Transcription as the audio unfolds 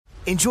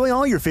Enjoy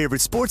all your favorite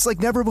sports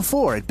like never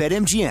before at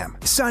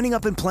BetMGM. Signing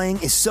up and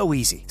playing is so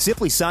easy.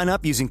 Simply sign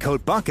up using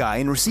code Buckeye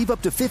and receive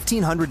up to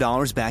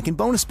 $1,500 back in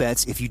bonus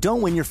bets if you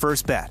don't win your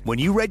first bet. When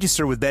you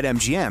register with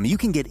BetMGM, you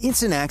can get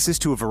instant access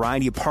to a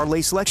variety of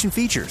parlay selection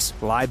features,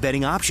 live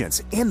betting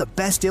options, and the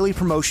best daily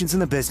promotions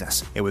in the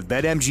business. And with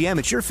BetMGM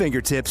at your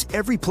fingertips,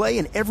 every play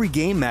and every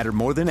game matter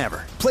more than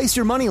ever. Place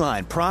your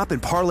moneyline, prop,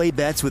 and parlay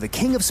bets with the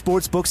king of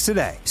sportsbooks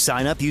today.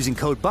 Sign up using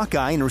code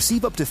Buckeye and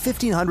receive up to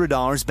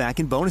 $1,500 back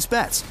in bonus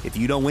bets if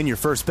you don't win your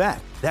first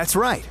bet. That's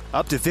right,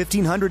 up to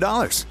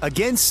 $1,500.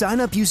 Again, sign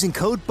up using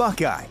code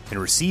Buckeye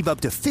and receive up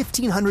to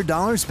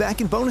 $1,500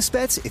 back in bonus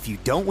bets if you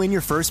don't win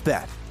your first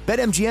bet.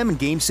 BetMGM and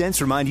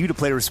GameSense remind you to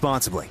play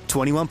responsibly.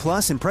 21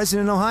 plus and present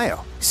in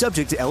Ohio.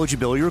 Subject to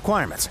eligibility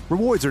requirements.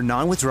 Rewards are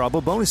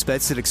non-withdrawable bonus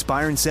bets that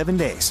expire in 7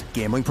 days.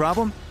 Gambling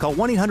problem? Call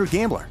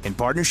 1-800-GAMBLER in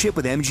partnership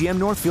with MGM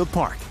Northfield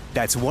Park.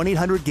 That's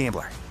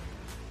 1-800-GAMBLER.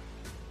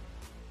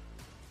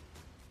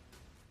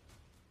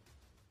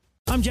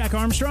 I'm Jack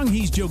Armstrong.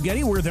 He's Joe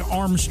Getty. We're the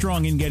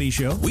Armstrong and Getty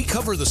Show. We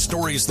cover the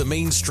stories the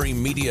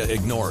mainstream media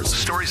ignores.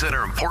 Stories that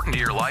are important to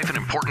your life and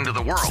important to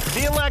the world.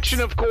 The election,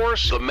 of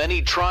course. The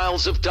many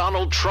trials of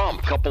Donald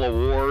Trump. Couple of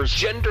wars.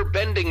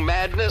 Gender-bending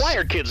madness. Why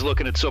are kids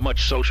looking at so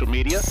much social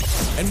media?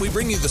 And we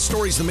bring you the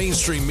stories the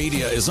mainstream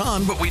media is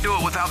on. But we do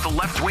it without the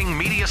left-wing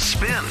media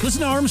spin.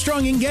 Listen to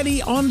Armstrong and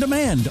Getty on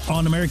demand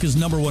on America's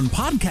 #1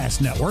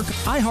 podcast network,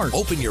 iHeart.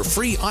 Open your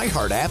free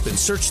iHeart app and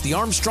search the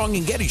Armstrong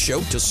and Getty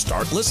Show to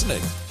start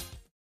listening.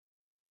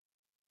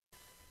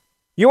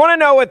 You want to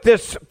know what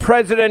this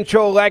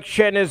presidential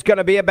election is going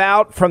to be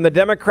about from the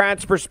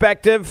Democrats'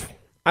 perspective?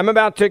 I'm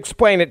about to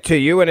explain it to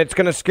you, and it's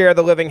going to scare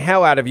the living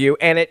hell out of you,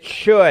 and it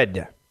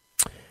should.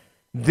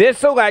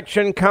 This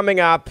election coming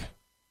up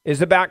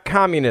is about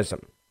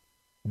communism.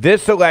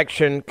 This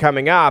election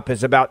coming up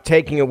is about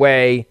taking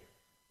away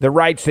the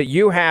rights that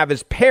you have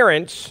as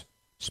parents,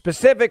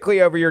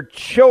 specifically over your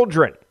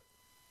children,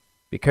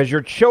 because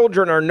your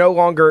children are no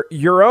longer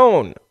your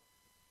own.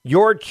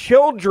 Your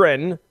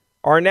children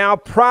are now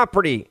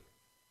property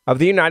of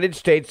the United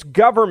States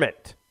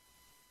government.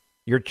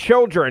 Your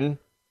children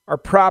are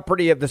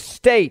property of the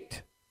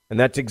state. And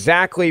that's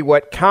exactly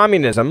what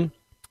communism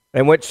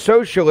and what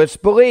socialists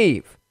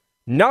believe.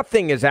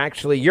 Nothing is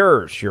actually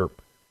yours. Your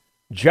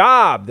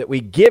job that we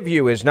give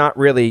you is not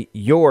really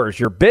yours.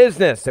 Your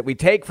business that we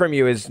take from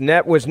you was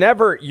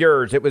never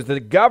yours. It was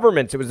the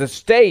government's. It was the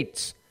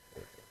state's.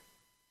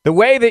 The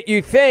way that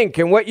you think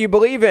and what you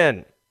believe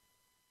in,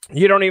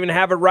 you don't even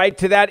have a right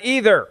to that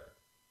either,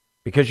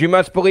 because you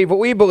must believe what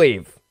we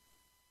believe.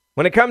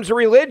 When it comes to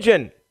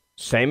religion,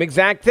 same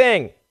exact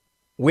thing.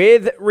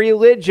 With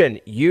religion,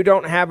 you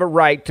don't have a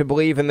right to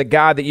believe in the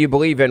God that you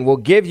believe in. We'll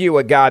give you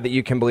a God that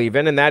you can believe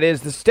in, and that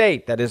is the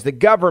state. That is the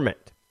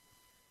government.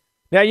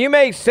 Now, you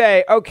may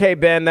say, okay,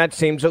 Ben, that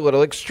seems a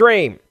little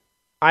extreme.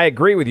 I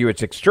agree with you,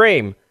 it's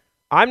extreme.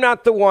 I'm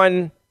not the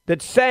one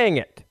that's saying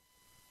it.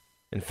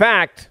 In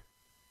fact,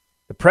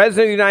 the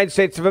President of the United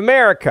States of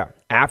America,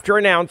 after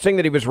announcing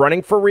that he was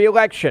running for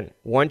re-election,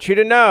 wants you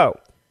to know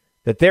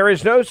that there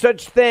is no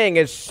such thing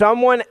as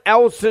someone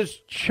else's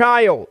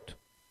child.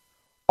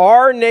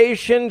 Our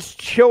nation's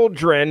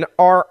children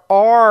are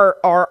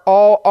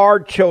all our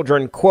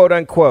children, quote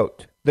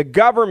unquote. The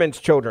government's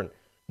children,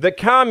 the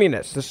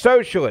communists, the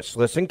socialists.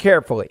 Listen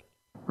carefully.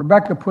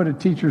 Rebecca put a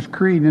teacher's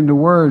creed into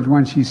words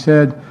when she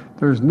said,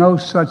 there's no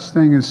such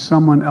thing as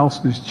someone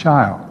else's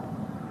child.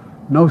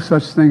 No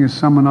such thing as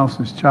someone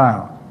else's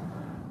child.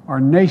 Our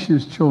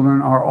nation's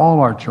children are all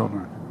our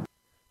children.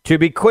 To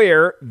be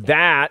clear,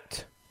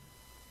 that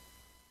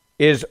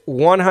is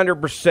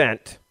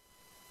 100%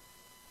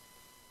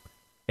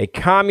 a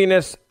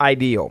communist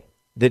ideal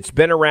that's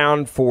been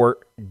around for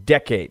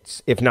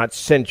decades, if not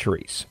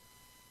centuries.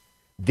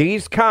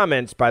 These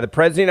comments by the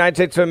President of the United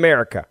States of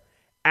America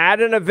at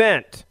an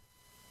event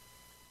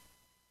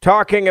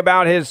talking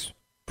about his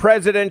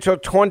presidential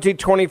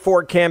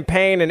 2024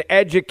 campaign and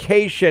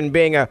education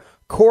being a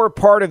core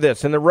part of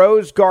this in the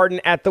Rose Garden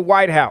at the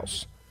White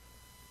House.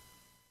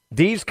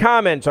 These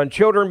comments on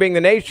children being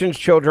the nation's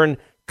children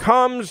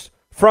comes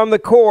from the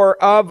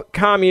core of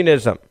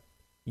communism.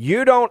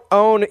 You don't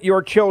own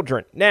your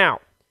children. Now,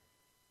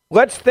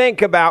 let's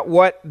think about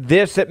what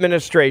this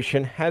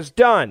administration has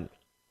done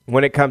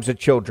when it comes to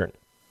children.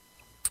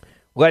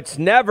 Let's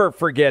never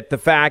forget the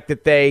fact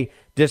that they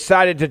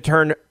decided to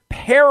turn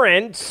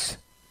parents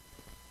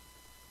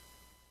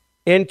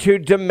into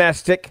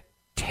domestic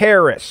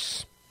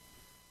terrorists.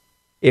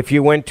 If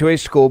you went to a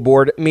school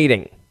board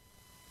meeting,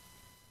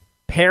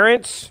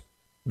 parents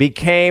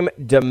became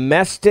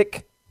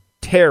domestic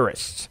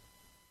terrorists.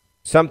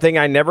 Something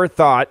I never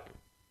thought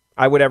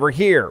I would ever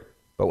hear.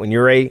 But when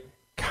you're a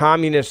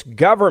communist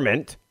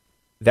government,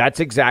 that's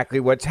exactly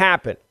what's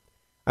happened.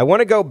 I want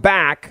to go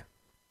back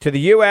to the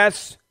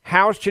U.S.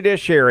 House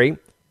Judiciary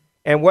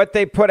and what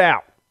they put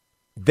out.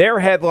 Their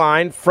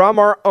headline from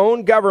our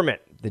own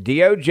government. The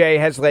DOJ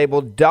has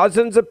labeled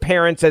dozens of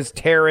parents as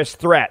terrorist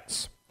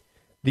threats.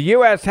 The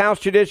U.S. House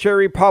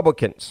Judiciary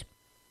Republicans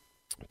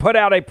put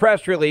out a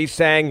press release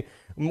saying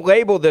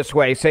labeled this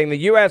way, saying the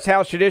U.S.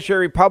 House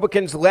Judiciary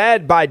Republicans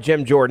led by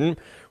Jim Jordan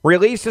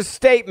released a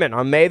statement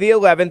on May the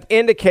 11th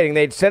indicating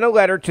they'd sent a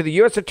letter to the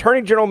U.S.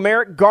 Attorney General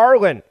Merrick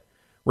Garland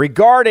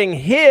regarding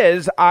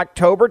his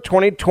October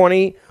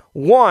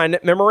 2021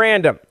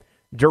 memorandum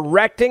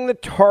directing the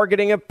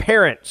targeting of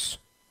parents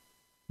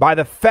by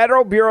the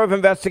Federal Bureau of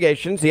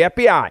Investigations, the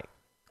FBI.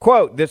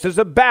 Quote, this is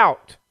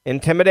about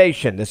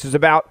intimidation. This is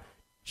about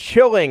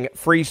chilling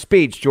free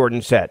speech,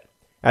 Jordan said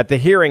at the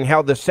hearing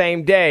held the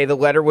same day the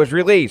letter was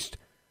released.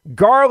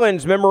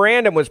 Garland's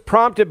memorandum was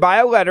prompted by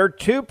a letter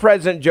to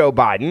President Joe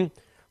Biden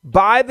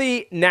by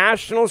the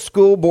National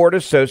School Board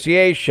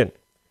Association.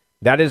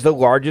 That is the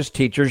largest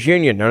teachers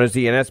union, known as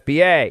the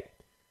NSBA.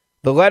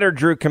 The letter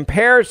drew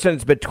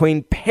comparisons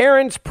between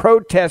parents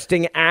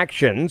protesting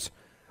actions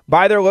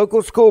by their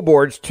local school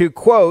boards to,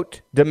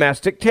 quote,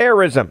 domestic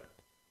terrorism.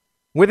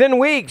 Within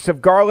weeks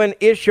of Garland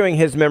issuing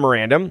his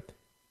memorandum,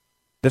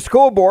 the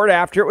school board,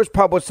 after it was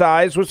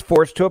publicized, was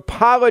forced to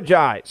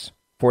apologize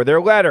for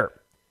their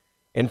letter.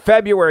 In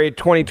February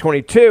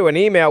 2022, an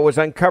email was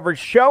uncovered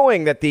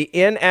showing that the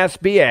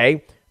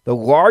NSBA, the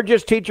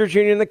largest teachers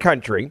union in the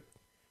country,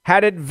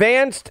 had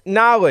advanced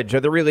knowledge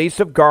of the release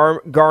of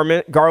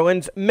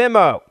Garland's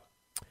memo.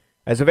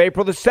 As of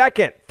April the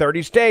 2nd,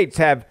 30 states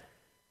have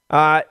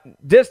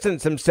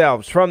distanced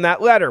themselves from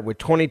that letter, with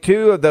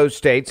 22 of those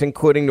states,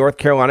 including North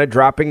Carolina,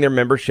 dropping their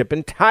membership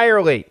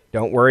entirely.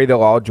 Don't worry,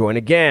 they'll all join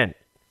again.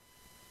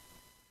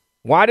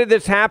 Why did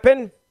this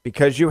happen?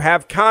 Because you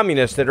have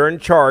communists that are in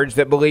charge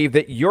that believe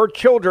that your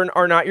children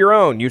are not your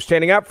own. You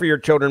standing up for your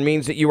children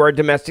means that you are a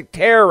domestic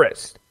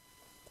terrorist.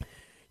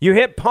 You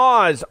hit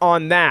pause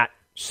on that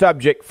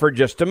subject for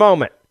just a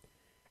moment.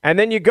 And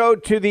then you go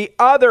to the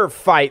other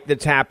fight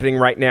that's happening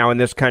right now in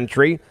this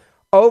country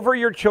over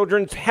your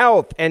children's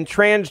health and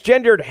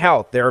transgendered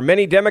health. There are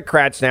many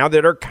Democrats now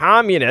that are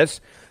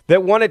communists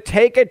that want to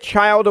take a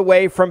child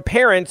away from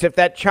parents if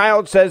that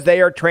child says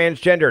they are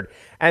transgendered.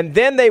 And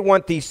then they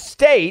want the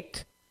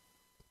state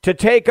to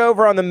take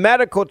over on the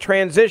medical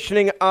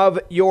transitioning of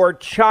your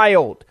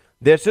child.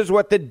 This is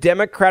what the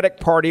Democratic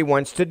Party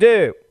wants to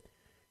do.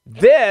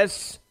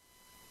 This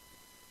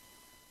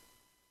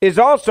is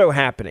also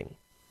happening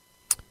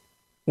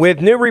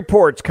with new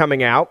reports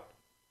coming out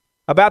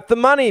about the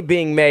money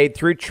being made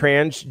through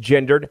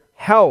transgendered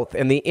health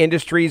and the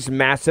industry's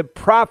massive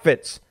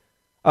profits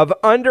of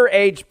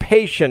underage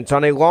patients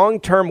on a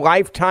long-term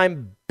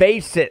lifetime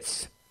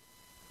basis.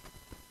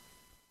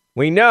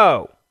 We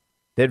know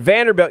that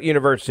Vanderbilt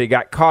University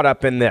got caught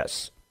up in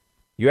this.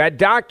 You had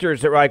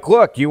doctors that were like,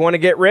 look, you want to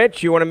get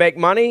rich? You want to make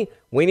money?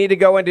 We need to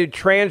go into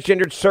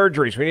transgendered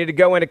surgeries. We need to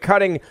go into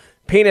cutting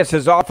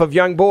penises off of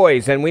young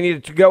boys, and we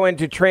need to go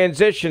into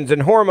transitions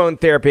and hormone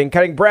therapy and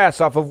cutting breasts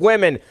off of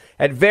women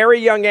at very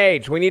young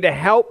age. We need to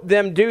help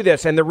them do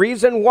this. And the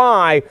reason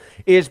why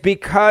is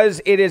because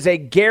it is a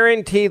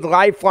guaranteed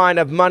lifeline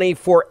of money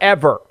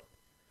forever.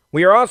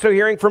 We are also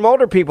hearing from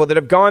older people that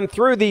have gone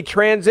through the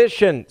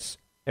transitions.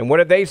 And what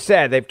have they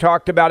said? They've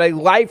talked about a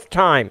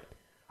lifetime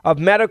of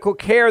medical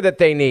care that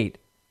they need.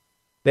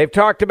 They've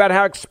talked about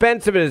how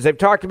expensive it is. They've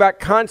talked about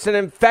constant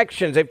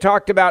infections. They've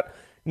talked about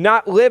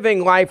not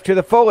living life to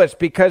the fullest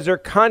because they're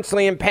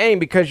constantly in pain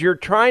because you're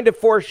trying to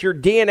force your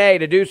DNA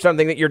to do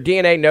something that your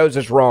DNA knows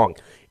is wrong.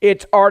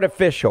 It's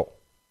artificial.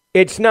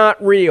 It's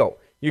not real.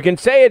 You can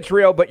say it's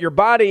real, but your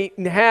body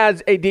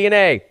has a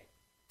DNA,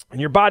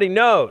 and your body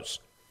knows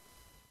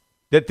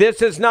that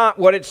this is not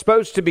what it's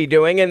supposed to be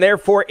doing, and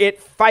therefore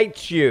it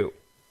fights you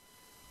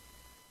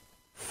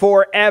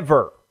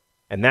forever.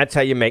 And that's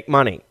how you make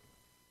money.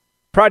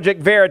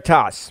 Project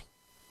Veritas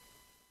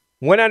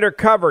went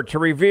undercover to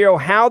reveal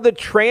how the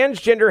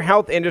transgender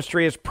health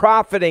industry is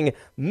profiting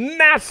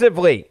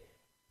massively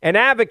and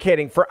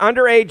advocating for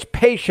underage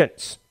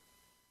patients.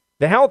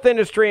 The health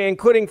industry,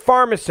 including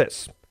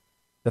pharmacists.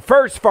 The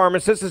first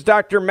pharmacist is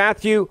Dr.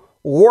 Matthew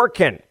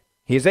Warkin.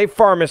 He's a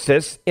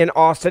pharmacist in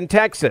Austin,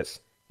 Texas.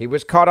 He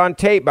was caught on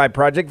tape by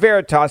Project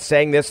Veritas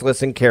saying this.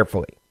 Listen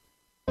carefully.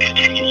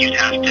 You'd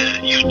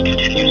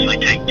continuously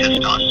take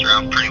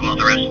testosterone pretty well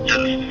the rest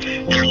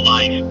of their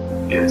life.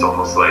 It's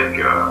almost like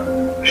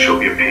she'll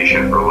be a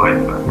patient for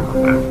life.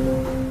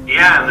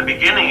 Yeah, in the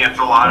beginning it's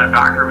a lot of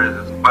doctor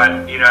visits, but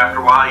after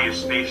a while you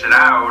space it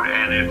out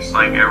and it's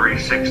like every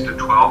 6 to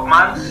 12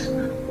 months,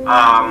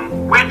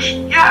 which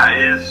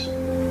is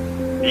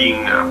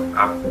being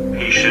a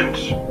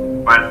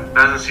patient, but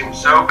doesn't seem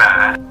so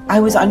bad. I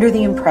was under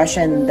the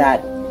impression that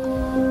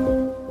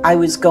I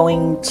was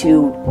going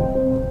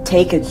to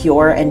take a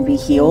cure and be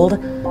healed.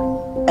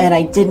 And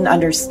I didn't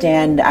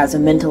understand as a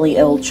mentally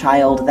ill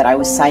child that I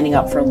was signing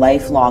up for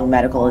lifelong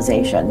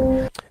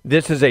medicalization.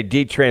 This is a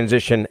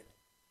detransition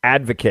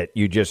advocate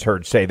you just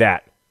heard say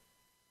that.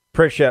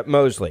 Prisha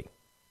Mosley.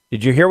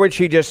 Did you hear what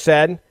she just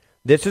said?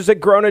 This is a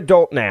grown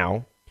adult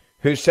now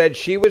who said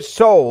she was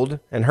sold,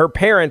 and her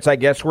parents, I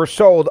guess, were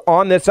sold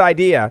on this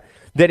idea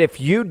that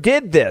if you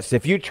did this,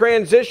 if you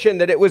transitioned,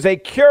 that it was a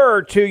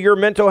cure to your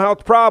mental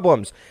health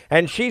problems.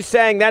 And she's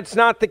saying that's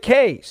not the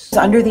case. I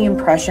was under the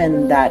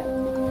impression that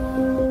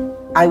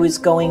I was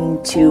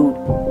going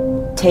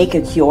to take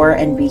a cure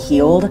and be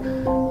healed.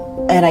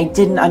 And I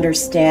didn't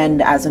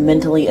understand as a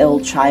mentally ill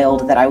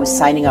child that I was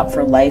signing up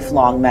for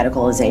lifelong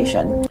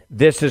medicalization.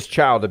 This is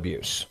child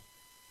abuse.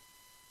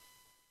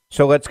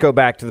 So let's go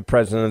back to the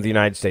President of the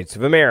United States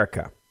of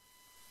America.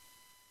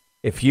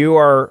 If you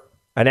are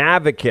an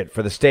advocate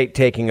for the state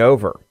taking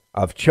over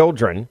of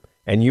children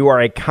and you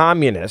are a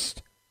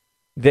communist,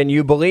 then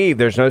you believe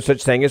there's no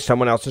such thing as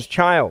someone else's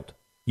child.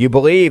 You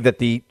believe that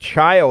the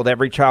child,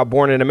 every child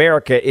born in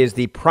America, is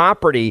the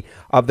property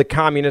of the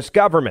communist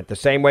government, the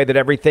same way that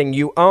everything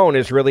you own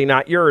is really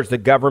not yours. The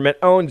government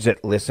owns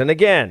it. Listen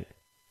again.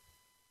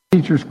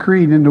 Teacher's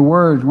creed into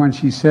words when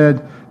she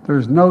said,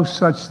 there's no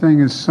such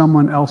thing as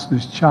someone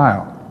else's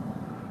child.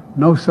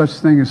 No such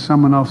thing as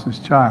someone else's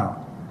child.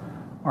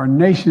 Our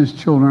nation's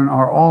children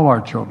are all our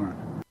children.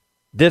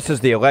 This is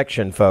the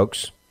election,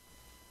 folks.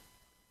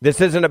 This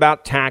isn't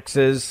about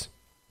taxes.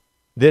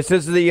 This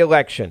is the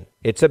election.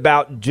 It's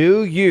about,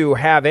 do you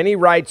have any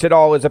rights at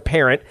all as a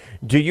parent?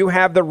 Do you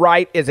have the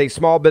right as a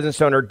small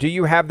business owner? Do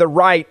you have the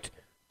right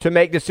to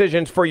make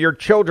decisions for your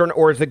children?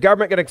 Or is the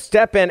government going to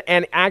step in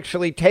and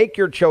actually take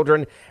your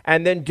children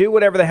and then do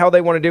whatever the hell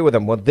they want to do with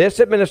them? Well, this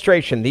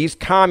administration, these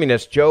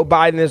communists, Joe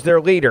Biden is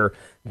their leader.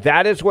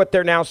 That is what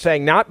they're now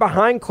saying, not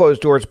behind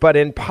closed doors, but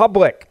in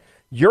public.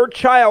 Your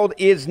child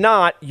is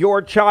not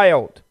your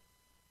child.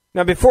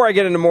 Now, before I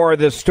get into more of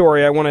this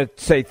story, I want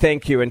to say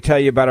thank you and tell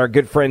you about our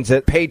good friends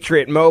at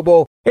Patriot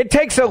Mobile. It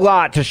takes a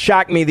lot to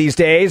shock me these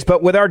days,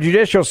 but with our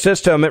judicial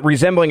system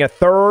resembling a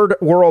third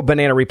world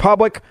banana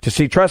republic, to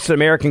see trusted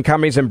American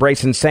companies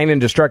embrace insane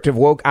and destructive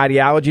woke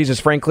ideologies is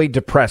frankly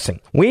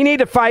depressing. We need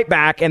to fight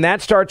back, and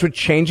that starts with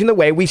changing the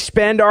way we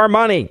spend our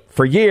money.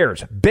 For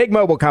years, big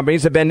mobile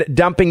companies have been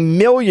dumping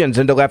millions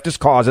into leftist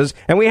causes,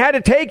 and we had to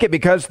take it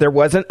because there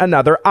wasn't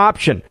another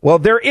option. Well,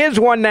 there is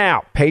one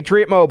now.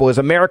 Patriot Mobile is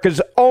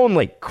America's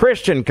only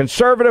Christian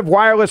conservative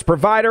wireless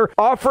provider,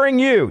 offering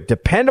you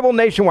dependable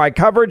nationwide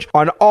coverage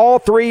on all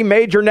three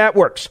major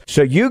networks,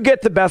 so you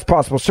get the best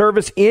possible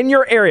service in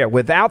your area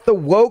without the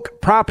woke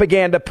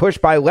propaganda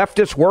pushed by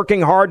leftists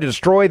working hard to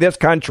destroy this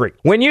country.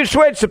 When you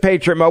switch to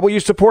Patriot Mobile, you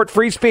support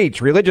free speech,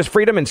 religious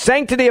freedom, and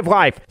sanctity of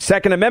life,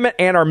 Second Amendment,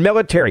 and our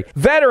military,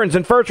 veterans,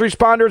 and first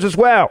responders as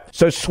well.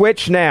 So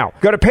switch now.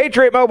 Go to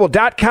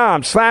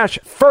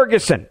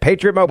patriotmobile.com/Ferguson,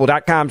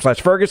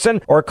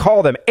 patriotmobile.com/Ferguson, or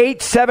call them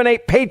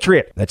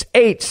 878-PATRIOT. That's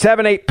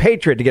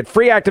 878-PATRIOT. To get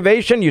free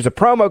activation, use a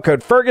promo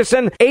code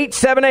Ferguson,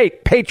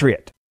 878-PATRIOT.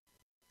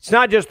 It's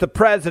not just the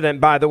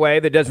president, by the way,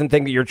 that doesn't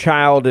think that your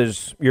child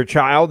is your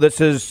child. This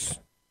is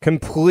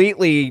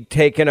completely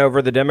taken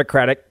over the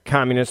Democratic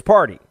Communist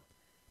Party,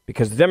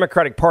 because the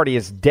Democratic Party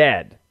is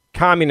dead.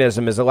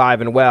 Communism is alive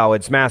and well.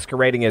 It's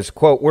masquerading as,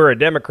 quote, we're a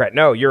Democrat.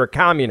 No, you're a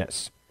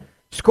communist.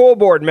 School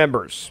board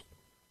members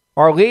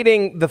are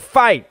leading the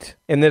fight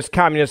in this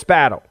communist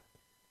battle.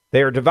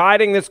 They are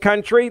dividing this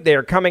country. They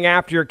are coming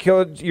after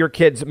your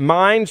kids'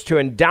 minds to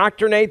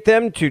indoctrinate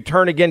them to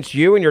turn against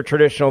you and your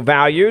traditional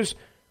values.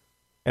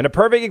 And a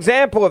perfect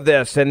example of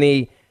this and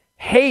the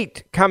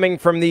hate coming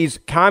from these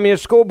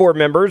communist school board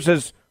members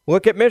is,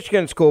 look at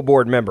Michigan school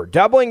board member,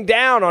 doubling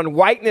down on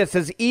whiteness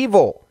as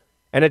evil.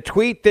 And a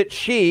tweet that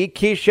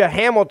Keisha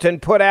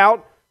Hamilton, put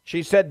out,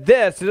 she said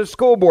this at a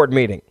school board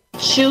meeting.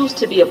 Choose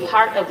to be a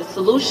part of the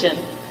solution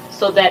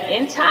so that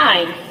in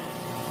time,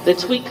 the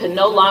tweet could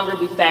no longer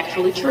be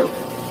factually true.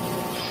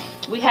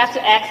 We have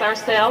to ask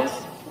ourselves,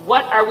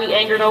 what are we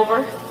angered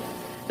over?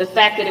 The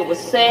fact that it was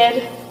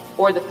said,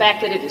 or the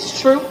fact that it is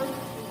true?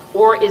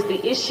 Or is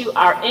the issue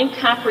our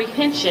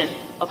incomprehension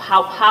of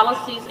how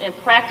policies and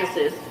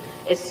practices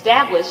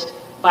established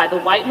by the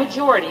white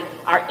majority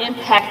are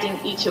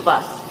impacting each of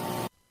us?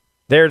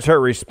 There's her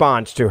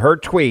response to her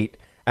tweet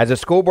as a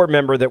school board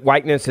member that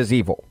whiteness is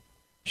evil.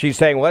 She's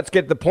saying, let's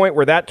get to the point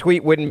where that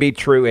tweet wouldn't be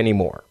true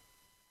anymore.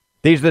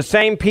 These are the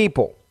same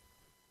people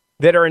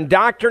that are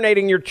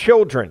indoctrinating your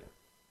children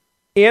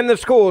in the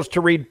schools to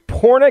read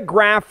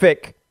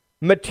pornographic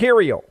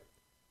material.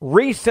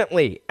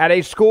 Recently, at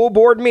a school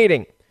board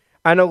meeting,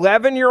 an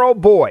 11-year-old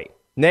boy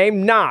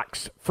named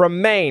Knox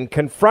from Maine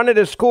confronted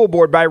a school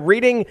board by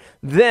reading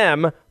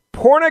them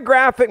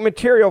pornographic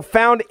material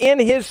found in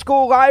his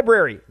school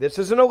library. This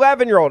is an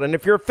 11-year-old. And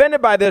if you're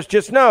offended by this,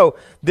 just know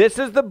this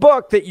is the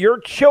book that your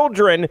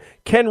children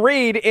can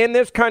read in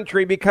this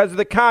country because of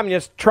the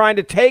communists trying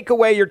to take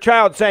away your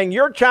child, saying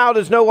your child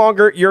is no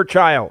longer your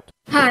child.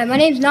 Hi, my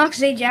name's Knox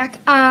Zajac.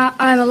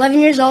 I'm 11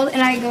 years old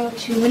and I go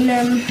to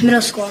Windham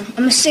Middle School.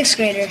 I'm a 6th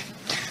grader.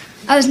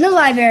 I was in the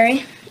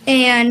library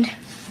and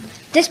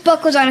this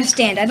book was on a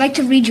stand. I'd like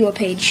to read you a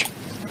page.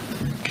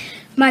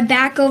 My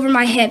back over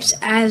my hips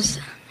as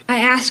I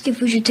asked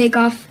if we should take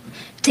our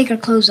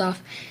clothes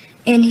off.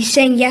 And he's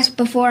saying yes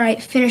before I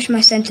finish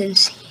my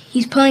sentence.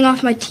 He's pulling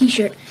off my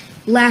t-shirt,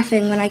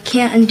 laughing when I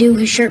can't undo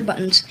his shirt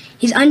buttons.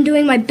 He's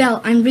undoing my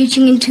belt. I'm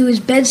reaching into his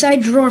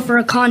bedside drawer for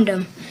a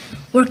condom.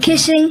 We're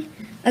kissing.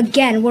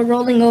 Again, we're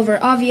rolling over.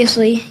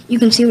 Obviously, you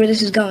can see where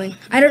this is going.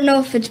 I don't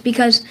know if it's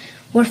because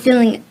we're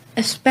feeling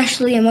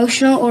especially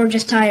emotional or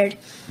just tired,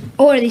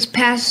 or these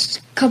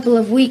past couple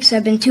of weeks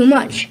have been too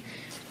much.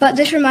 But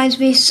this reminds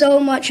me so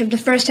much of the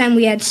first time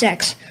we had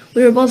sex.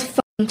 We were both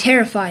fucking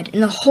terrified,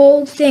 and the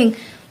whole thing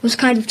was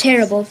kind of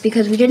terrible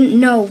because we didn't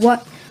know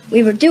what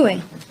we were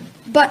doing.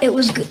 But it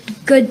was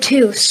good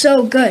too,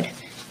 so good,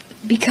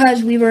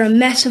 because we were a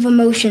mess of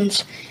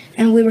emotions,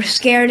 and we were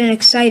scared and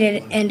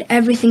excited, and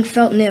everything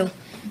felt new.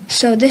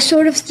 So this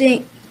sort of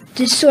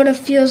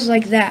feels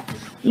like that.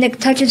 Nick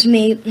touches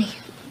me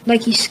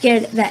like he's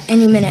scared that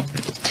any minute.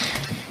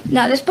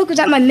 Now, this book was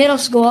at my middle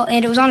school,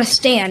 and it was on a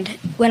stand.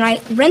 When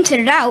I rented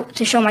it out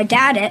to show my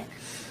dad it,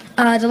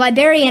 the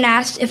librarian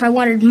asked if I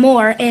wanted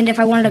more and if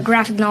I wanted a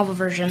graphic novel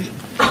version.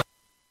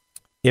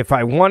 If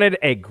I wanted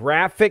a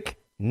graphic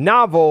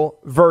novel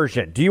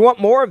version. Do you want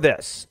more of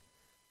this?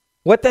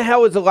 What the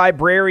hell is a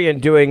librarian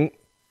doing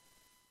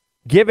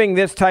giving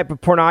this type of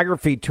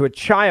pornography to a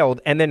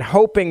child and then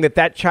hoping that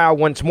that child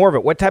wants more of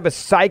it? What type of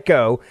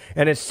psycho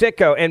and a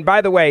sicko? And by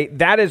the way,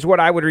 that is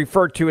what I would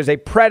refer to as a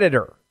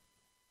predator.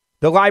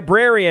 The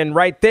librarian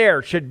right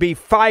there should be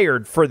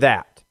fired for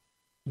that.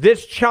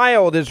 This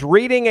child is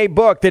reading a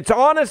book that's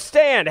on a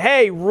stand.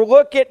 Hey,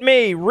 look at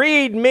me,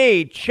 read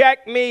me,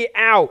 check me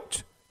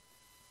out.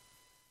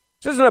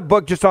 This isn't a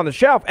book just on the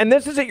shelf. And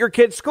this is at your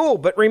kid's school.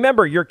 But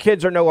remember, your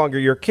kids are no longer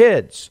your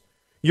kids.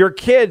 Your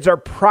kids are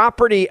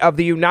property of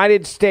the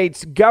United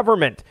States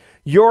government.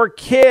 Your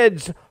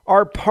kids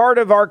are part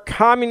of our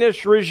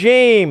communist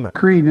regime.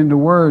 Creed into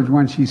words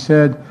when she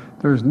said,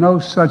 there's no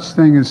such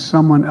thing as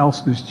someone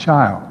else's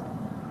child.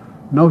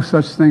 No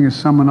such thing as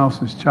someone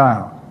else's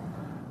child.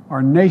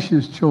 Our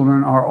nation's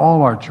children are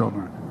all our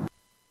children.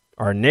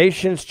 Our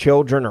nation's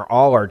children are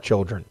all our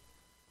children.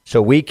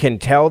 So we can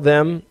tell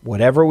them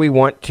whatever we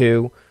want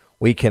to.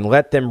 We can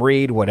let them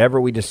read whatever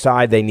we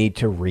decide they need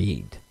to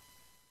read.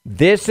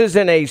 This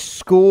isn't a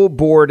school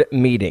board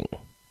meeting.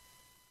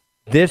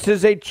 This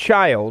is a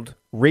child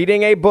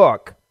reading a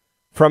book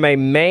from a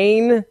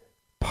Maine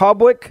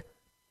public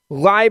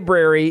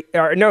library,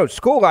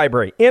 school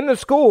library in the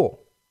school,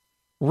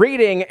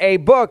 reading a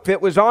book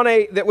that was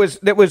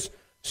that was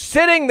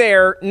sitting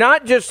there,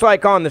 not just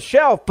like on the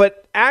shelf,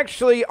 but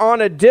actually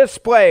on a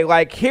display.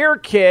 Like, here,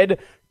 kid,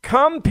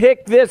 come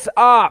pick this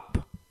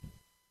up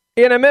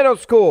in a middle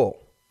school.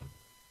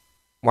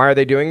 Why are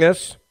they doing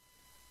this?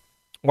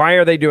 Why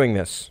are they doing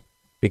this?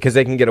 Because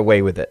they can get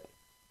away with it.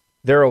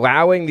 They're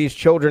allowing these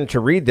children to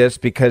read this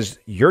because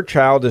your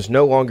child is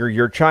no longer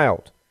your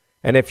child.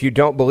 And if you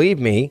don't believe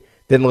me,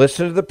 then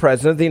listen to the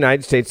President of the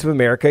United States of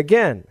America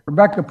again.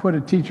 Rebecca put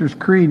a teacher's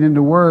creed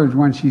into words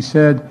when she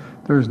said,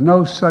 there's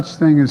no such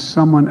thing as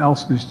someone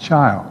else's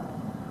child.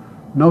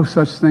 No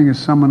such thing as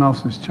someone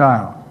else's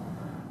child.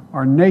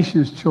 Our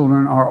nation's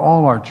children are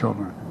all our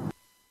children.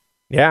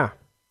 Yeah.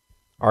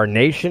 Our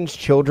nation's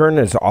children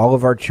is all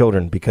of our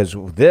children, because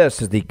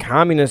this is the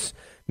Communist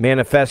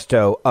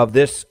Manifesto of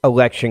this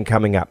election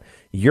coming up.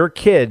 Your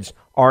kids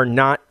are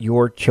not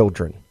your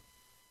children.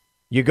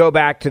 You go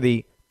back to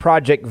the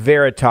Project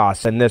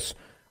Veritas and this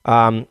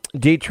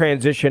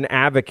detransition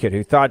advocate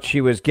who thought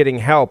she was getting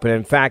help, and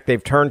in fact,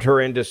 they've turned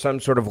her into some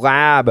sort of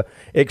lab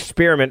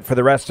experiment for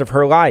the rest of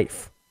her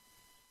life.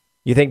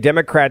 You think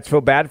Democrats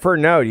feel bad for her?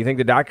 No. Do you think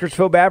the doctors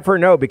feel bad for her?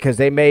 No, because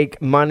they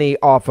make money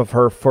off of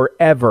her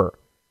forever.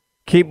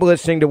 Keep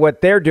listening to what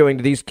they're doing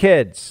to these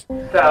kids.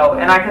 So,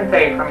 and I can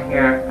say from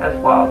here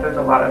as well, there's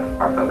a lot of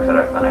our folks at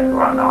our clinic who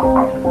are on the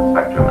autism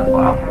spectrum as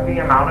well. The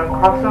amount of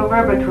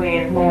crossover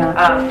between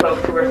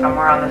folks who are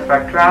somewhere on the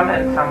spectrum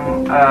and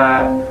some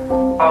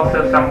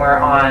also somewhere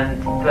on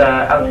the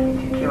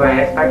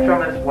LGBTQIA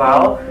spectrum as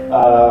well.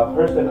 A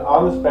person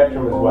on the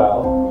spectrum as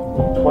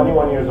well,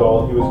 21 years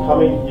old. He was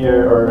coming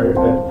here, or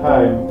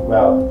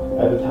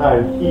at the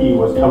time he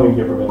was coming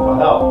here for mental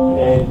health,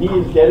 and he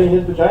is getting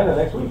his vagina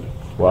next week.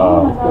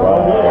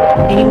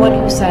 Wow. Anyone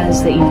who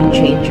says that you can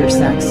change your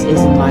sex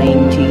is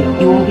lying to you.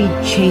 You will be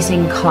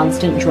chasing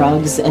constant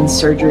drugs and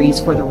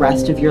surgeries for the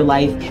rest of your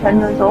life. 10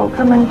 years old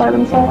coming by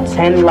themselves.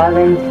 10,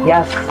 11,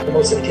 yes.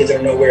 Most of the kids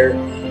are nowhere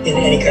in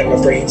any kind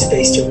of a brain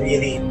space to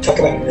really talk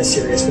about it in a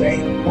serious way.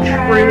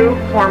 True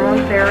hormone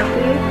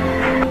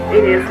therapy,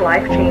 it is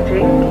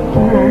life-changing,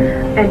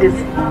 and it's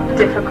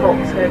difficult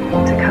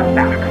to come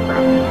back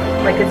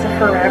from. Like, it's a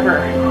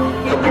forever.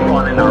 So we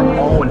brought in our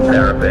own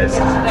therapists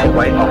to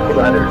write up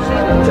letters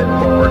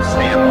to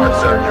stamp our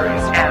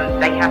surgeries.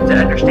 And they have to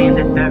understand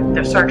that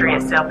the surgery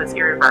itself is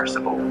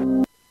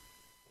irreversible.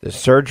 The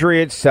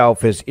surgery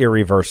itself is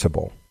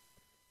irreversible.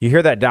 You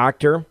hear that,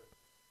 doctor?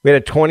 We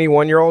had a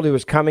 21-year-old who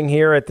was coming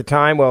here at the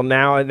time. Well,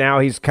 now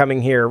he's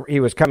coming here. He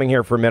was coming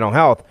here for mental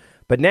health.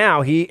 But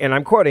now he, and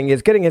I'm quoting,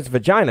 is getting his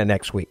vagina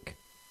next week.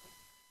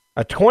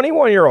 A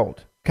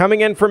 21-year-old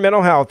coming in for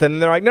mental health.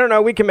 And they're like, no,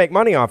 we can make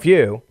money off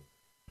you.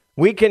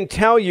 We can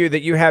tell you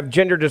that you have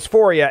gender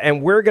dysphoria,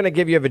 and we're going to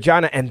give you a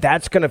vagina, and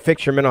that's going to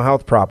fix your mental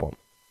health problem.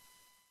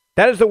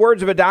 That is the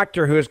words of a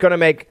doctor who is going to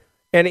make,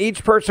 and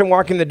each person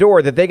walking the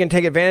door that they can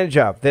take advantage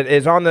of, that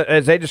is on the,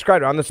 as they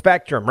described it, on the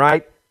spectrum,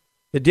 right?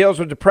 That deals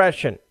with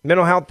depression,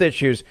 mental health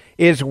issues,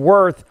 is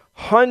worth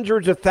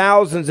hundreds of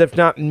thousands, if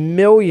not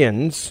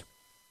millions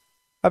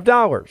of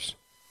dollars.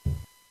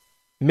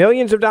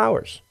 Millions of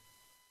dollars.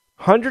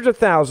 hundreds of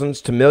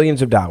thousands to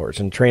millions of dollars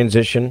in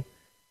transition,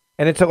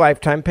 and it's a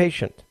lifetime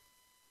patient.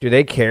 Do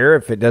they care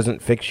if it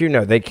doesn't fix you?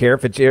 No, they care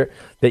if it's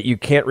that you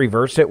can't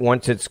reverse it.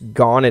 Once it's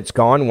gone, it's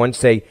gone. Once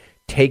they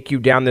take you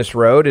down this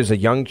road as a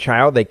young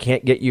child, they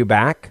can't get you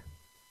back.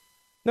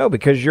 No,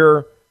 because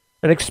you're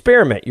an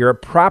experiment. You're a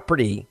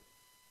property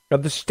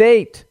of the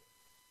state.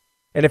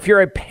 And if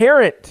you're a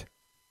parent,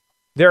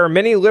 there are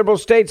many liberal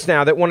states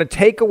now that want to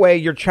take away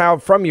your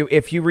child from you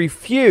if you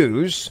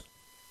refuse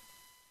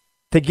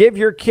to give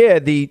your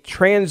kid the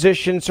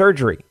transition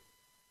surgery.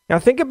 Now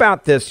think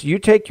about this. You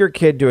take your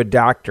kid to a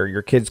doctor.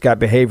 Your kid's got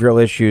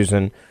behavioral issues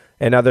and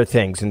other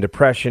things and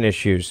depression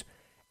issues.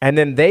 And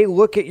then they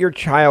look at your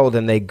child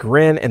and they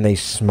grin and they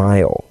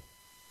smile.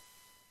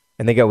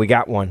 And they go, we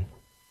got one.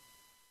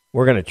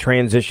 We're going to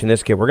transition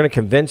this kid. We're going to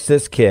convince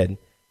this kid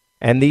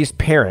and these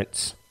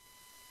parents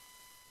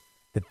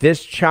that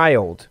this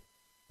child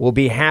will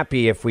be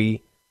happy if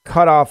we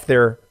cut off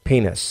their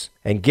penis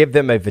and give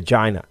them a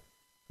vagina.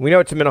 We know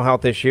it's a mental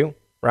health issue,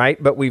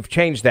 right? But we've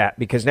changed that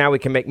because now we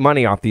can make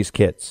money off these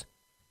kids.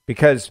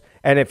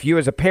 And if you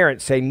as a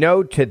parent say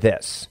no to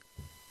this,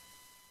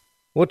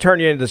 we'll turn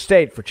you into the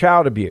state for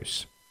child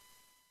abuse.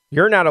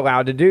 You're not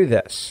allowed to do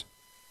this.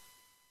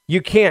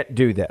 You can't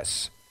do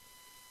this.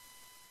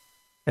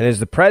 And as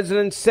the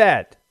president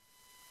said,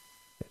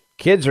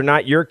 kids are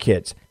not your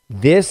kids.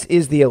 This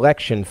is the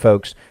election,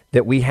 folks,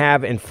 that we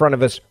have in front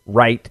of us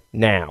right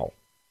now.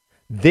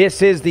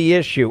 This is the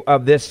issue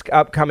of this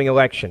upcoming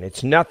election.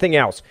 It's nothing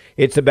else.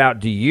 It's about,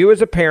 do you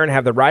as a parent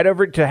have the right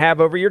to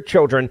have over your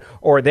children,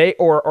 or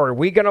are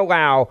we going to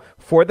allow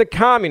for the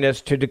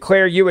communists to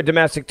declare you a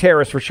domestic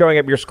terrorist for showing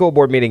up at your school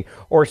board meeting,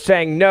 or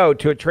saying no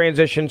to a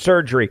transition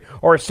surgery,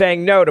 or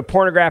saying no to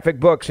pornographic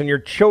books in your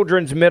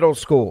children's middle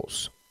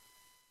schools,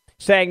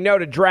 saying no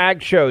to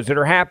drag shows that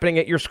are happening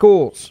at your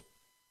schools.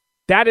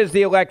 That is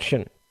the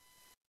election.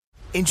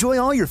 Enjoy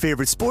all your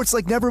favorite sports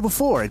like never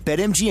before at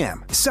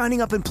BetMGM. Signing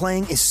up and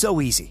playing is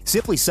so easy.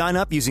 Simply sign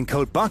up using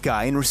code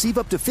Buckeye and receive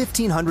up to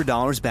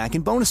 $1,500 back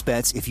in bonus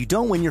bets if you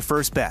don't win your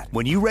first bet.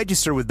 When you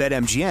register with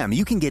BetMGM,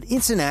 you can get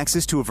instant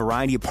access to a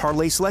variety of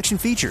parlay selection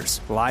features,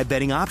 live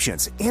betting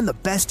options, and the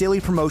best daily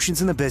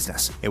promotions in the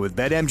business. And with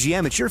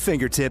BetMGM at your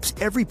fingertips,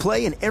 every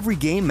play and every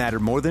game matter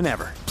more than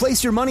ever.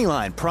 Place your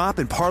moneyline, prop,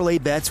 and parlay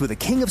bets with the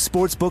king of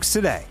sportsbooks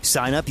today.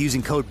 Sign up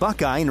using code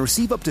Buckeye and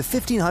receive up to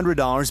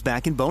 $1,500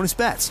 back in bonus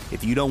bets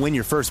if you don't win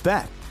your first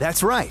bet.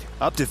 That's right,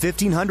 up to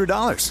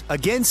 $1,500.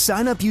 Again,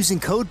 sign up using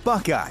code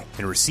Buckeye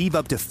and receive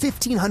up to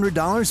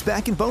 $1,500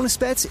 back in bonus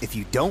bets if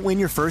you don't win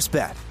your first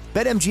bet.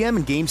 BetMGM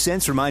and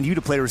GameSense remind you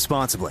to play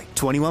responsibly.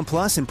 21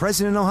 plus and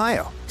present in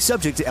Ohio.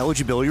 Subject to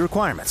eligibility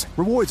requirements.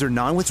 Rewards are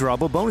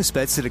non-withdrawable bonus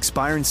bets that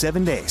expire in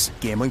 7 days.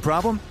 Gambling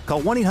problem?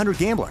 Call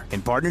 1-800-GAMBLER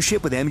in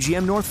partnership with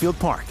MGM Northfield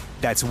Park.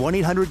 That's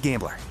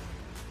 1-800-GAMBLER.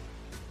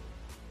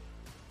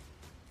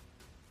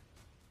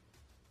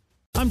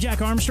 I'm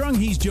Jack Armstrong.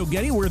 He's Joe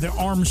Getty. We're the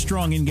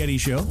Armstrong and Getty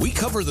Show. We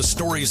cover the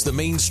stories the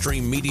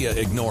mainstream media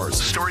ignores.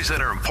 Stories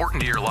that are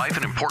important to your life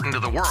and important to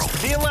the world.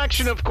 The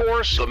election, of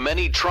course. The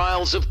many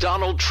trials of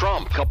Donald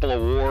Trump. Couple of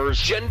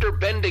wars.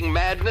 Gender-bending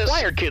madness.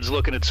 Why are kids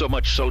looking at so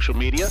much social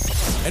media?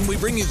 And we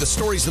bring you the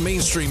stories the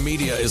mainstream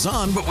media is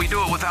on, but we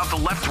do it without the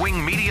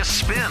left-wing media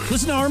spin.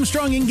 Listen to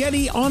Armstrong and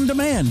Getty on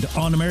demand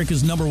on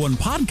America's #1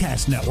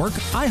 podcast network,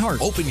 iHeart.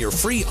 Open your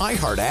free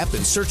iHeart app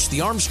and search the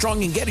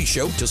Armstrong and Getty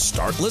Show to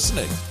start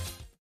listening.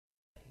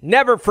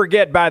 Never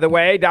forget, by the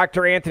way,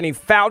 Dr. Anthony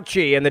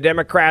Fauci and the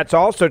Democrats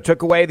also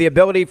took away the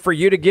ability for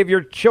you to give your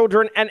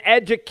children an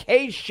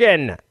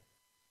education,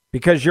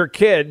 because your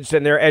kids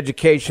and their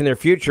education, their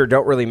future,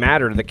 don't really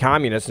matter to the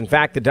communists. In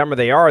fact, the dumber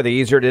they are, the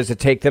easier it is to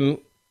take them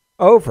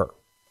over.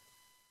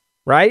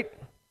 Right?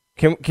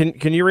 Can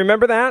you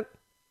remember that?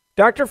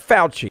 Dr.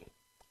 Fauci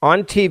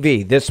on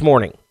TV this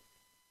morning,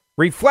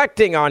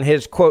 reflecting on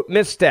his, quote,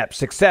 missteps,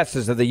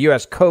 successes of the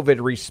U.S.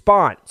 COVID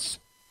response,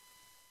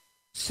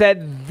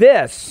 said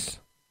this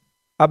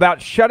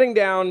about shutting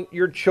down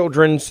your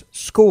children's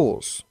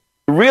schools.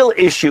 The real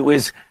issue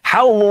is,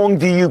 how long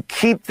do you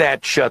keep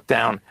that shut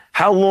down?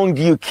 How long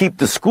do you keep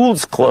the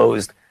schools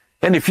closed?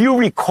 And if you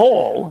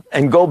recall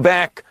and go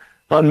back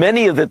on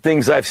many of the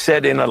things I've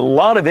said in a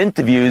lot of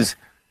interviews,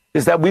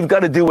 is that we've got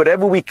to do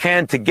whatever we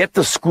can to get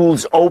the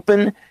schools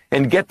open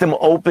and get them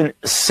open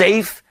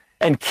safe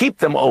and keep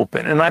them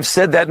open. And I've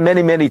said that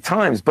many, many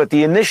times. But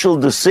the initial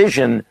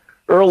decision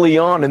early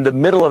on in the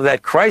middle of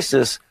that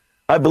crisis,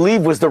 I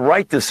believe, was the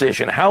right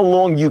decision. How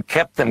long you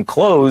kept them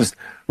closed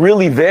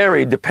really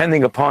varied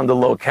depending upon the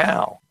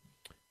locale.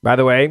 By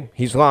the way,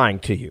 he's lying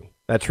to you.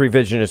 That's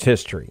revisionist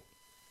history.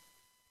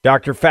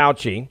 Dr.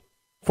 Fauci,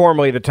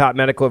 formerly the top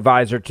medical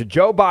advisor to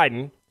Joe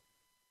Biden,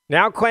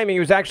 now claiming he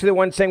was actually the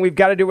one saying we've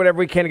got to do whatever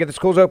we can to get the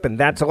schools open.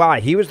 That's a lie.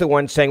 He was the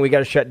one saying we got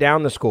to shut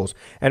down the schools.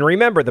 And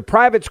remember, the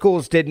private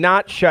schools did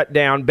not shut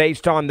down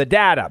based on the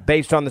data,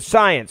 based on the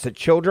science, that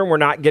children were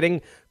not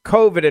getting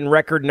COVID in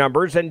record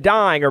numbers and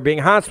dying or being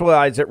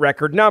hospitalized at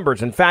record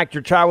numbers. In fact,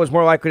 your child was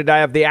more likely to die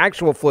of the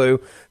actual flu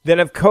than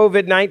of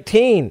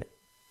COVID-19.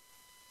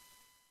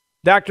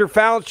 Dr.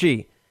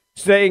 Fauci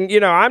saying,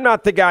 I'm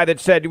not the guy that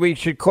said we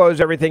should close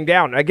everything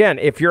down. Again,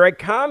 if you're a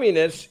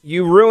communist,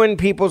 you ruin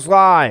people's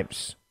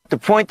lives. The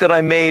point that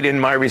I made in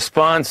my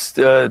response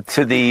to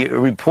the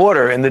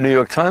reporter in the New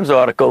York Times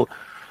article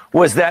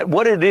was that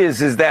what it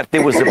is that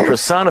there was a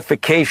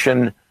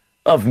personification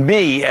of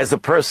me as a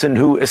person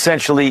who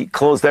essentially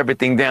closed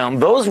everything down.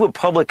 Those were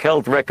public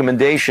health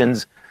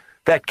recommendations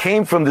that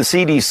came from the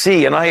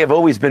CDC, and I have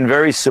always been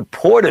very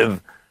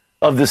supportive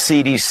of the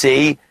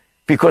CDC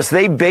because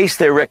they base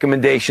their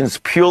recommendations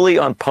purely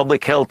on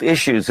public health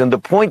issues. And the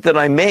point that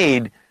I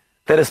made,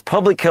 that as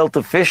public health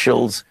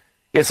officials,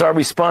 it's our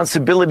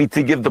responsibility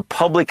to give the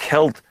public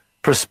health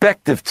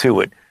perspective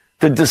to it.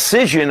 The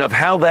decision of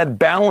how that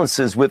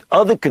balances with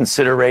other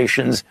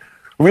considerations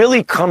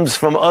really comes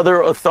from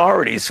other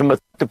authorities.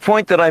 The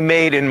point that I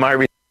made in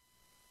my...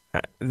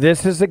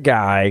 This is a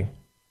guy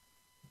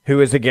who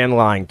is again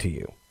lying to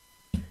you.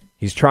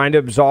 He's trying to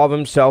absolve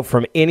himself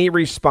from any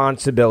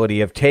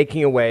responsibility of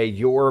taking away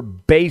your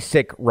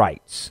basic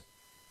rights.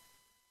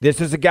 This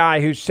is a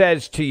guy who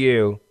says to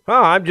you,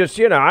 I'm just,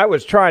 I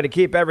was trying to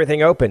keep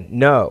everything open.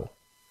 No.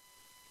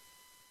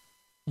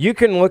 You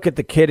can look at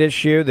the kid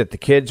issue, that the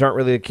kids aren't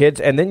really the kids,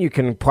 and then you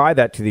can apply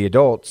that to the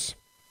adults.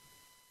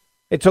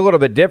 It's a little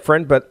bit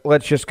different, but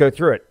let's just go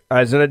through it.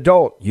 As an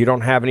adult, you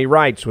don't have any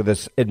rights with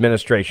this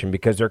administration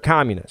because they're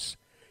communists.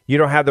 You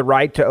don't have the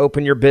right to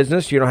open your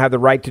business. You don't have the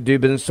right to do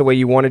business the way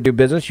you want to do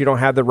business. You don't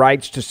have the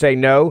rights to say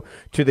no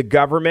to the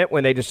government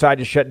when they decide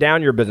to shut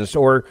down your business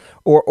or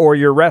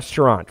your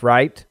restaurant,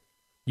 right?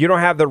 You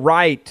don't have the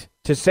right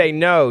to say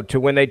no to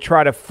when they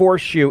try to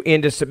force you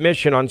into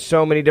submission on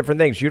so many different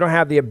things. You don't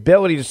have the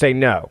ability to say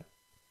no.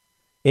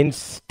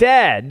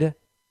 Instead,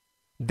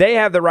 they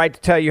have the right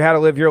to tell you how to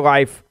live your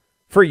life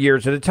for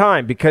years at a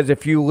time, because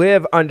if you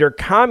live under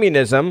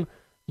communism,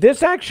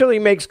 this actually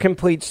makes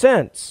complete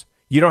sense.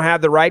 You don't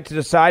have the right to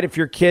decide if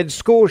your kid's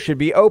school should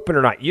be open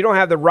or not. You don't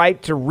have the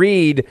right to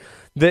read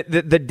the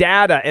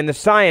data and the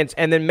science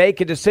and then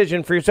make a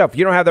decision for yourself.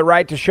 You don't have the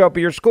right to show up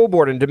at your school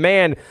board and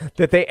demand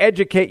that they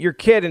educate your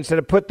kid instead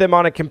of put them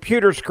on a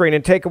computer screen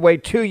and take away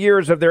 2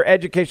 years of their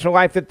educational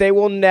life that they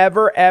will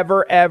never,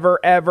 ever, ever,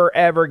 ever,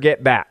 ever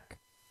get back.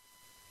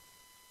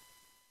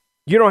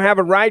 You don't have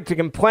a right to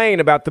complain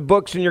about the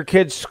books in your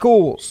kids'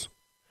 schools.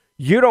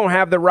 You don't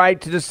have the right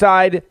to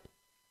decide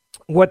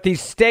what the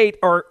state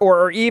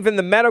or even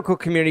the medical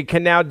community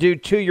can now do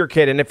to your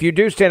kid. And if you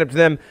do stand up to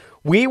them,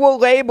 we will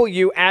label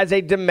you as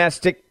a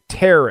domestic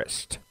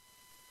terrorist.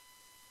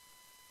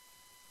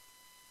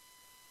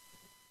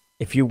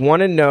 If you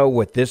want to know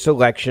what this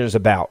election is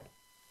about,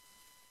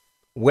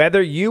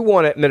 whether you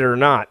want to admit it or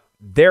not,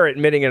 they're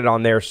admitting it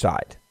on their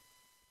side.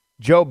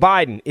 Joe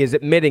Biden is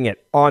admitting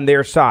it on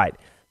their side.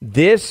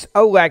 This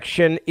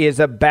election is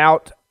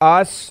about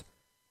us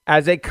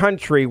as a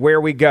country.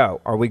 Where we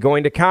go. Are we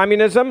going to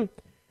communism?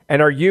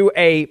 And are you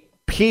a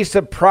piece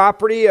of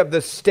property of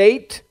the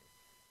state?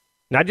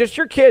 Not just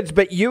your kids,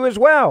 but you as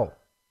well.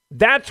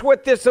 That's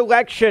what this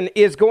election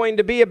is going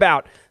to be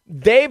about.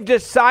 They've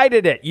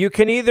decided it. You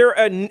can either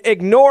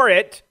ignore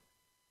it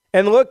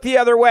and look the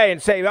other way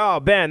and say, oh,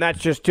 Ben, that's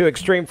just too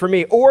extreme for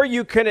me. Or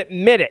you can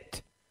admit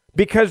it,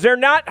 because they're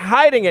not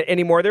hiding it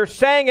anymore. They're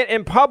saying it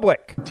in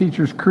public.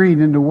 Teacher's creed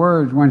into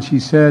words when she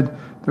said,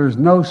 there's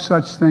no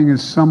such thing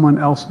as someone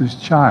else's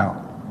child.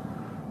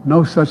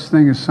 No such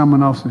thing as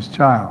someone else's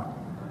child.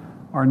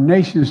 Our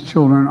nation's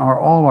children are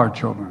all our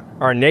children.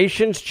 Our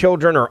nation's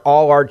children are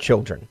all our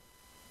children.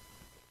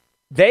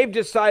 They've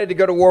decided to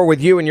go to war with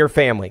you and your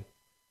family.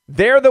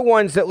 They're the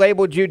ones that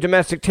labeled you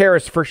domestic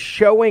terrorists for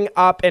showing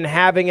up and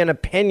having an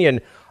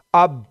opinion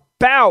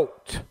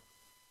about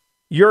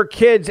your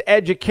kids'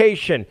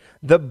 education,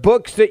 the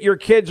books that your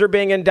kids are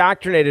being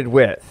indoctrinated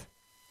with.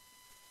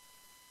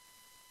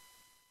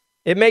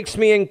 It makes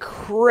me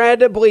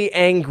incredibly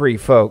angry,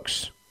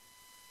 folks.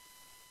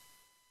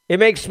 It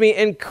makes me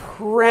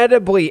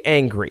incredibly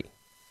angry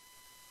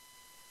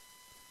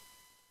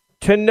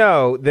to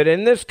know that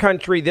in this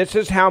country, this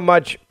is how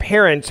much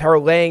parents are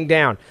laying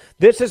down.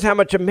 This is how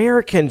much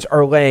Americans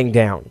are laying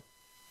down.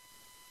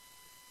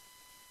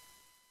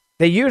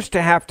 They used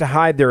to have to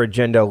hide their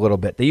agenda a little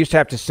bit. They used to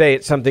have to say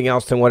it's something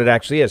else than what it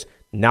actually is.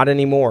 Not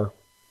anymore.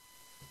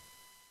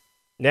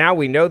 Now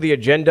we know the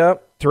agenda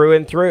through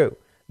and through.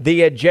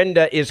 The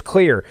agenda is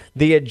clear.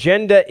 The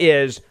agenda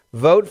is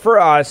vote for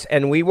us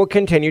and we will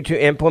continue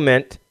to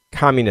implement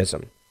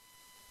communism.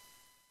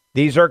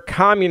 These are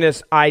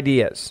communist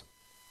ideas.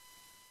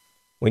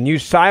 When you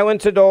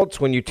silence adults,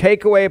 when you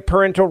take away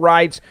parental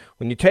rights,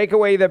 when you take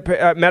away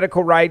the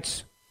medical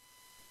rights,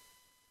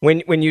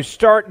 when you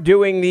start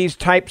doing these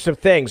types of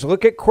things,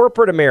 look at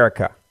corporate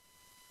America,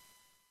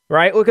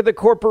 right? Look at the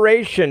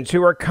corporations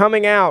who are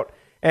coming out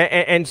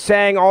and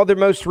saying all the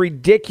most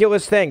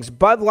ridiculous things.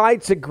 Bud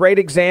Light's a great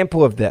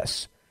example of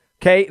this.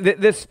 Okay,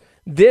 this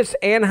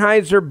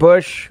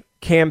Anheuser-Busch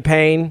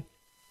campaign,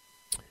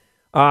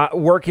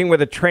 working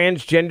with a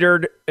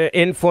transgendered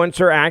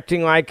influencer,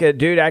 acting like a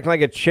dude, acting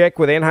like a chick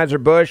with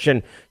Anheuser-Busch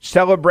and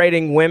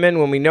celebrating women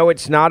when we know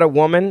it's not a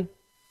woman.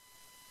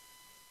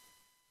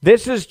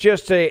 This is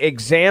just an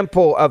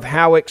example of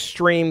how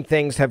extreme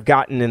things have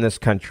gotten in this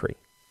country.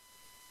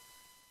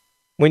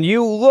 When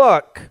you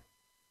look,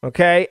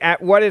 okay,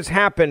 at what has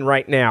happened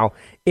right now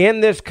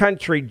in this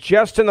country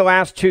just in the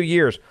last 2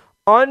 years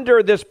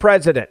under this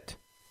president,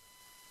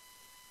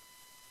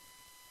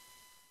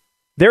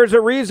 there's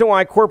a reason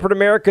why corporate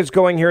America is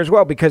going here as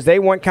well, because they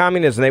want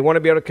communism. They want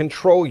to be able to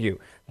control you.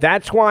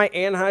 That's why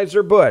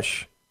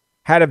Anheuser-Busch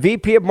had a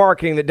VP of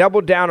marketing that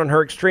doubled down on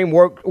her extreme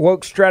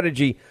woke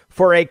strategy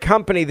for a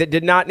company that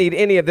did not need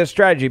any of this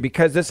strategy,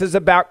 because this is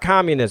about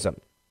communism.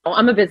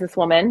 I'm a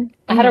businesswoman.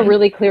 I had a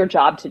really clear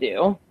job to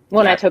do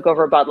when I took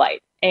over Bud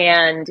Light.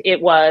 And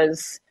it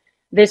was,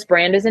 this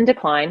brand is in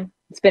decline.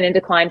 It's been in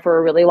decline for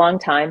a really long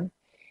time.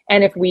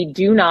 And if we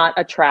do not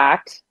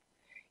attract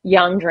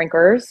young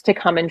drinkers to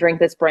come and drink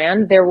this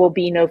brand, there will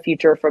be no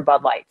future for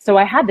Bud Light. So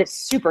I had this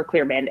super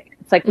clear mandate.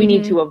 It's like, we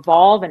need to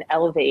evolve and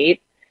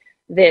elevate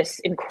this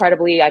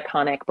incredibly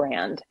iconic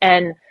brand.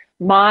 And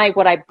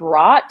what I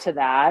brought to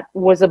that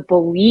was a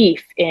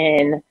belief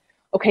in,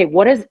 okay,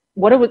 what does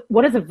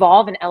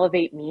evolve and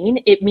elevate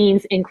mean? It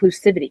means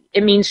inclusivity.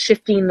 It means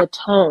shifting the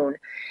tone.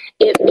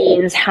 It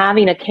means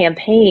having a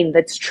campaign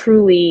that's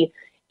truly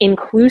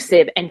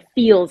inclusive and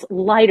feels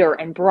lighter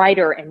and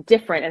brighter and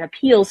different and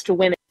appeals to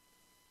women.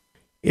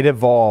 It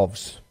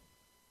evolves,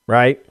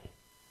 right?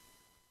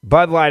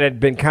 Bud Light had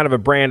been kind of a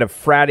brand of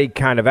fratty,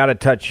 kind of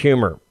out-of-touch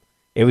humor.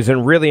 It was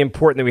really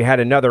important that we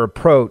had another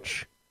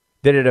approach,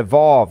 that it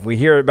evolved. We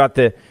hear about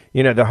the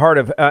heart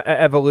of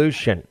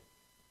evolution.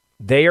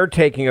 They are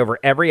taking over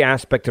every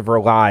aspect of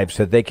our lives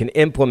so they can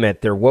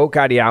implement their woke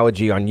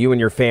ideology on you and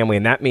your family,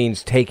 and that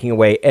means taking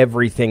away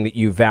everything that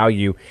you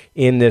value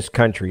in this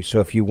country.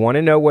 So if you want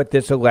to know what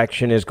this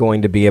election is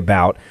going to be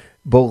about,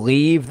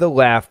 believe the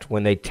left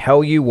when they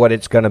tell you what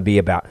it's going to be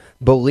about.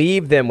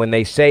 Believe them when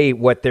they say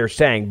what they're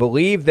saying.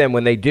 Believe them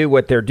when they do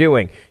what they're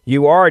doing.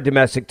 You are a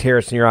domestic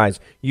terrorist in your eyes.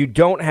 You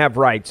don't have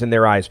rights in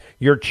their eyes.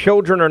 Your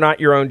children are not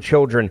your own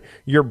children.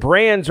 Your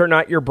brands are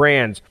not your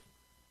brands.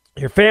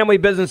 Your family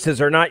businesses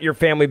are not your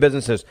family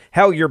businesses.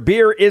 Hell, your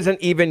beer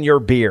isn't even your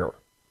beer.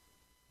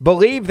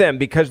 Believe them,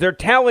 because they're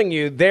telling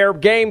you their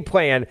game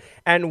plan,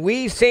 and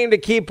we seem to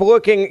keep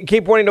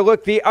wanting to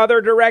look the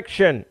other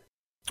direction.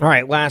 All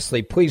right,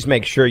 lastly, please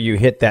make sure you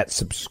hit that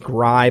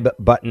subscribe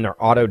button or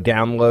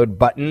auto-download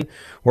button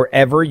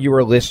wherever you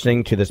are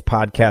listening to this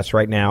podcast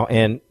right now,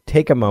 and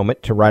take a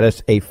moment to write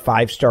us a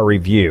 5-star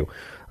review.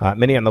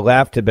 Many on the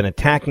left have been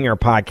attacking our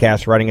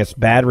podcast, writing us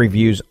bad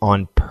reviews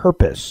on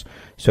purpose.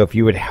 So if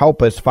you would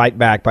help us fight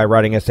back by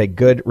writing us a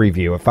good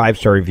review, a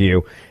 5-star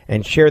review,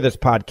 and share this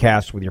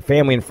podcast with your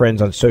family and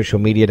friends on social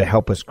media to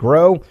help us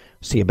grow.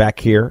 See you back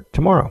here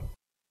tomorrow.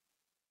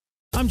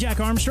 I'm Jack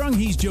Armstrong.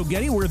 He's Joe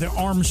Getty. We're the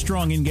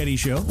Armstrong and Getty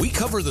Show. We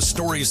cover the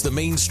stories the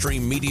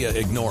mainstream media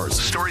ignores.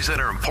 Stories that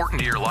are important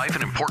to your life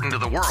and important to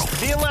the world.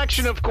 The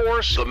election, of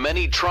course. The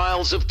many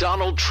trials of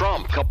Donald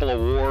Trump. Couple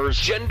of wars.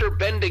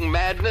 Gender-bending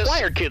madness.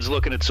 Why are kids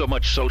looking at so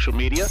much social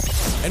media?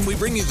 And we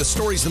bring you the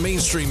stories the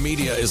mainstream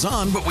media is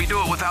on, but we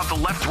do it without the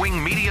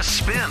left-wing media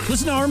spin.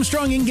 Listen to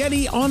Armstrong and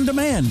Getty on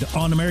demand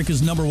on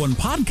America's #1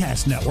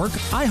 podcast network,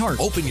 iHeart.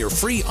 Open your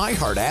free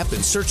iHeart app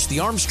and search the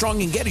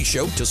Armstrong and Getty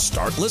Show to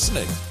start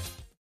listening.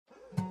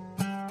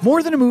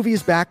 More Than a Movie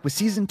is back with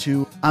Season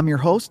 2. I'm your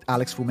host,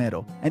 Alex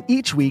Fumero, and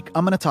each week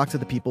I'm going to talk to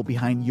the people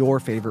behind your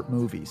favorite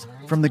movies.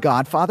 From The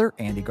Godfather,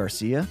 Andy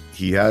Garcia.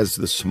 He has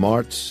the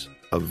smarts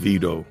of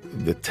Vito,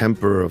 the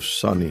temper of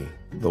Sonny,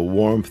 the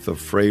warmth of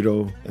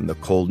Fredo, and the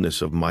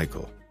coldness of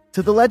Michael.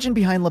 To the legend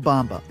behind La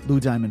Bamba, Lou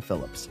Diamond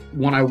Phillips.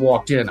 When I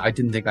walked in, I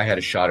didn't think I had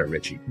a shot at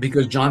Richie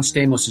because John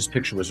Stamos'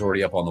 picture was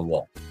already up on the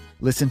wall.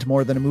 Listen to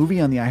More Than a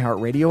Movie on the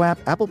iHeartRadio app,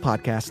 Apple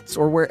Podcasts,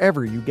 or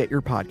wherever you get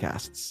your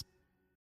podcasts.